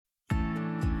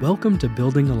Welcome to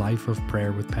Building a Life of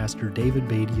Prayer with Pastor David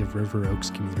Beatty of River Oaks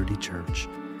Community Church,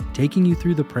 taking you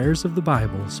through the prayers of the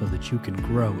Bible so that you can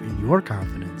grow in your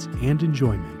confidence and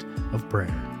enjoyment of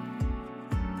prayer.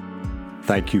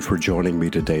 Thank you for joining me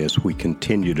today as we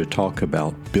continue to talk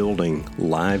about building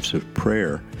lives of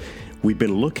prayer. We've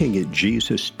been looking at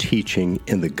Jesus' teaching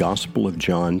in the Gospel of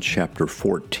John, chapter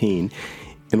 14,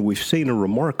 and we've seen a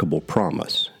remarkable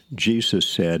promise. Jesus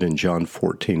said in John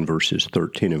 14, verses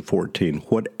 13 and 14,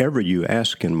 "Whatever you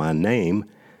ask in my name,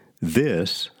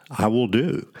 this I will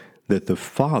do, that the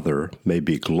Father may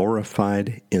be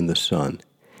glorified in the Son.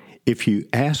 If you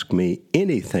ask me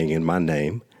anything in my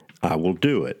name, I will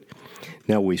do it."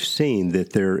 Now, we've seen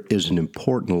that there is an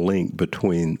important link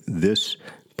between this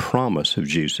promise of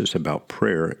Jesus about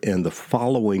prayer and the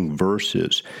following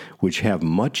verses, which have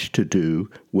much to do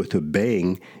with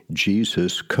obeying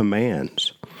Jesus'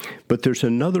 commands. But there's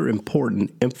another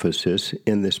important emphasis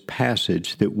in this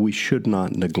passage that we should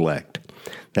not neglect.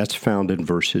 That's found in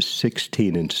verses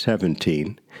 16 and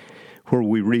 17, where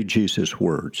we read Jesus'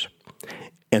 words,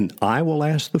 "And I will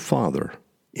ask the Father,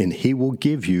 and he will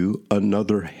give you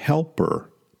another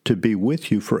helper to be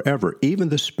with you forever, even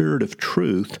the Spirit of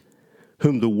truth,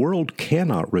 whom the world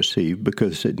cannot receive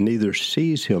because it neither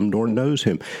sees him nor knows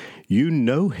him. You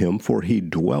know him, for he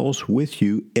dwells with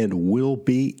you and will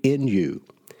be in you."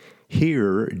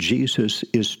 Here, Jesus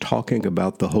is talking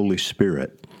about the Holy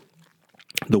Spirit.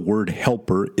 The word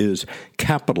helper is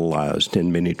capitalized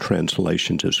in many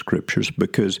translations of Scriptures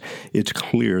because it's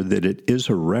clear that it is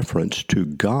a reference to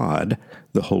God,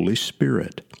 the Holy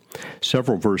Spirit.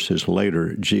 Several verses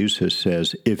later, Jesus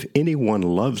says, "If anyone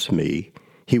loves me,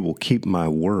 he will keep my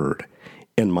word,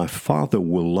 and my Father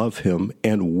will love him,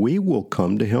 and we will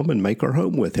come to him and make our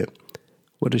home with him."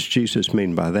 What does Jesus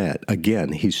mean by that?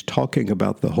 Again, he's talking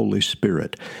about the Holy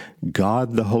Spirit,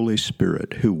 God the Holy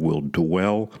Spirit, who will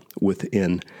dwell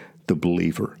within the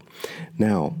believer.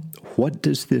 Now, what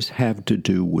does this have to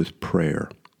do with prayer?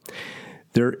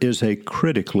 There is a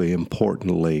critically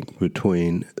important link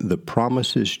between the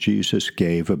promises Jesus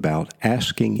gave about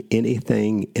asking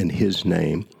anything in his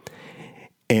name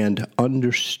and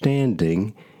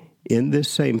understanding in this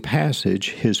same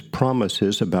passage his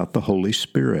promises about the Holy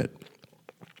Spirit.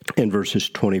 In verses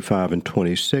 25 and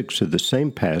 26 of the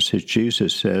same passage,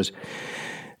 Jesus says,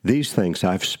 "These things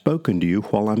I've spoken to you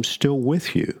while I'm still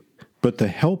with you. But the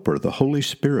Helper, the Holy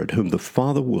Spirit, whom the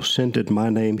Father will send in my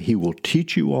name, he will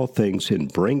teach you all things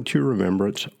and bring to your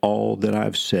remembrance all that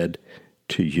I've said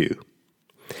to you."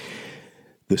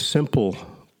 The simple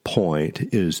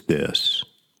point is this: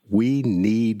 we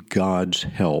need God's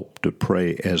help to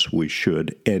pray as we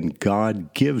should, and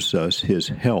God gives us his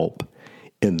help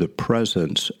in the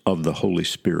presence of the Holy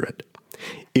Spirit.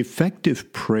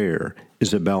 Effective prayer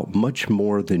is about much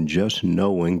more than just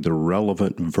knowing the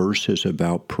relevant verses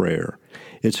about prayer.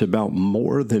 It's about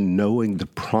more than knowing the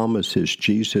promises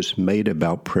Jesus made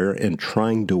about prayer and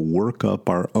trying to work up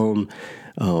our own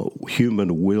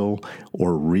human will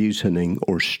or reasoning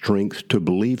or strength to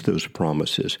believe those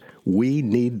promises. We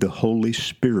need the Holy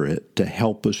Spirit to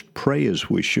help us pray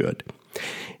as we should.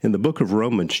 In the book of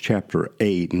Romans, chapter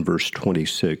 8 and verse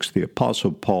 26, the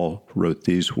Apostle Paul wrote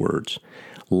these words,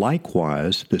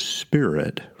 "Likewise, the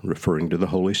Spirit," referring to the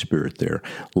Holy Spirit there,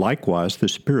 "likewise, the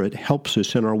Spirit helps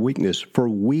us in our weakness, for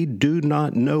we do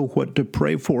not know what to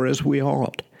pray for as we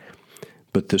ought.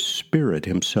 But the Spirit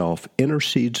himself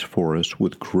intercedes for us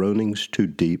with groanings too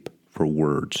deep for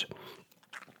words."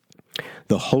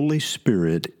 The Holy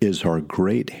Spirit is our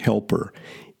great helper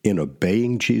in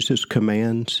obeying Jesus'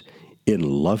 commands, in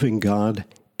loving God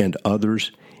and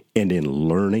others, and in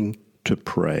learning to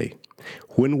pray.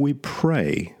 When we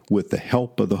pray with the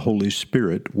help of the Holy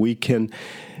Spirit, we can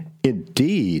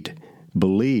indeed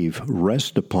believe,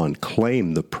 rest upon,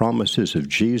 claim the promises of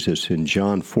Jesus in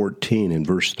John 14 and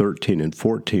verse 13 and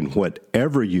 14.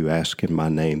 "Whatever you ask in my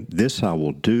name, this I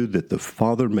will do, that the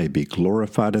Father may be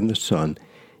glorified in the Son.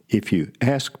 If you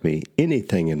ask me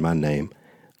anything in my name,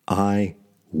 I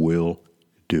will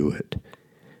do it."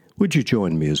 Would you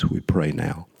join me as we pray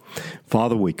now?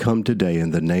 Father, we come today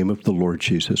in the name of the Lord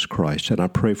Jesus Christ, and I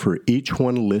pray for each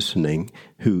one listening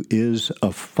who is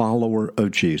a follower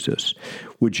of Jesus.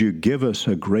 Would you give us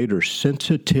a greater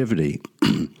sensitivity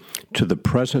to the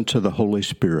presence of the Holy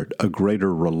Spirit, a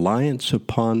greater reliance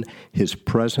upon his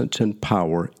presence and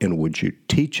power, and would you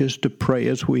teach us to pray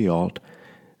as we ought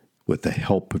with the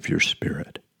help of your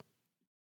Spirit?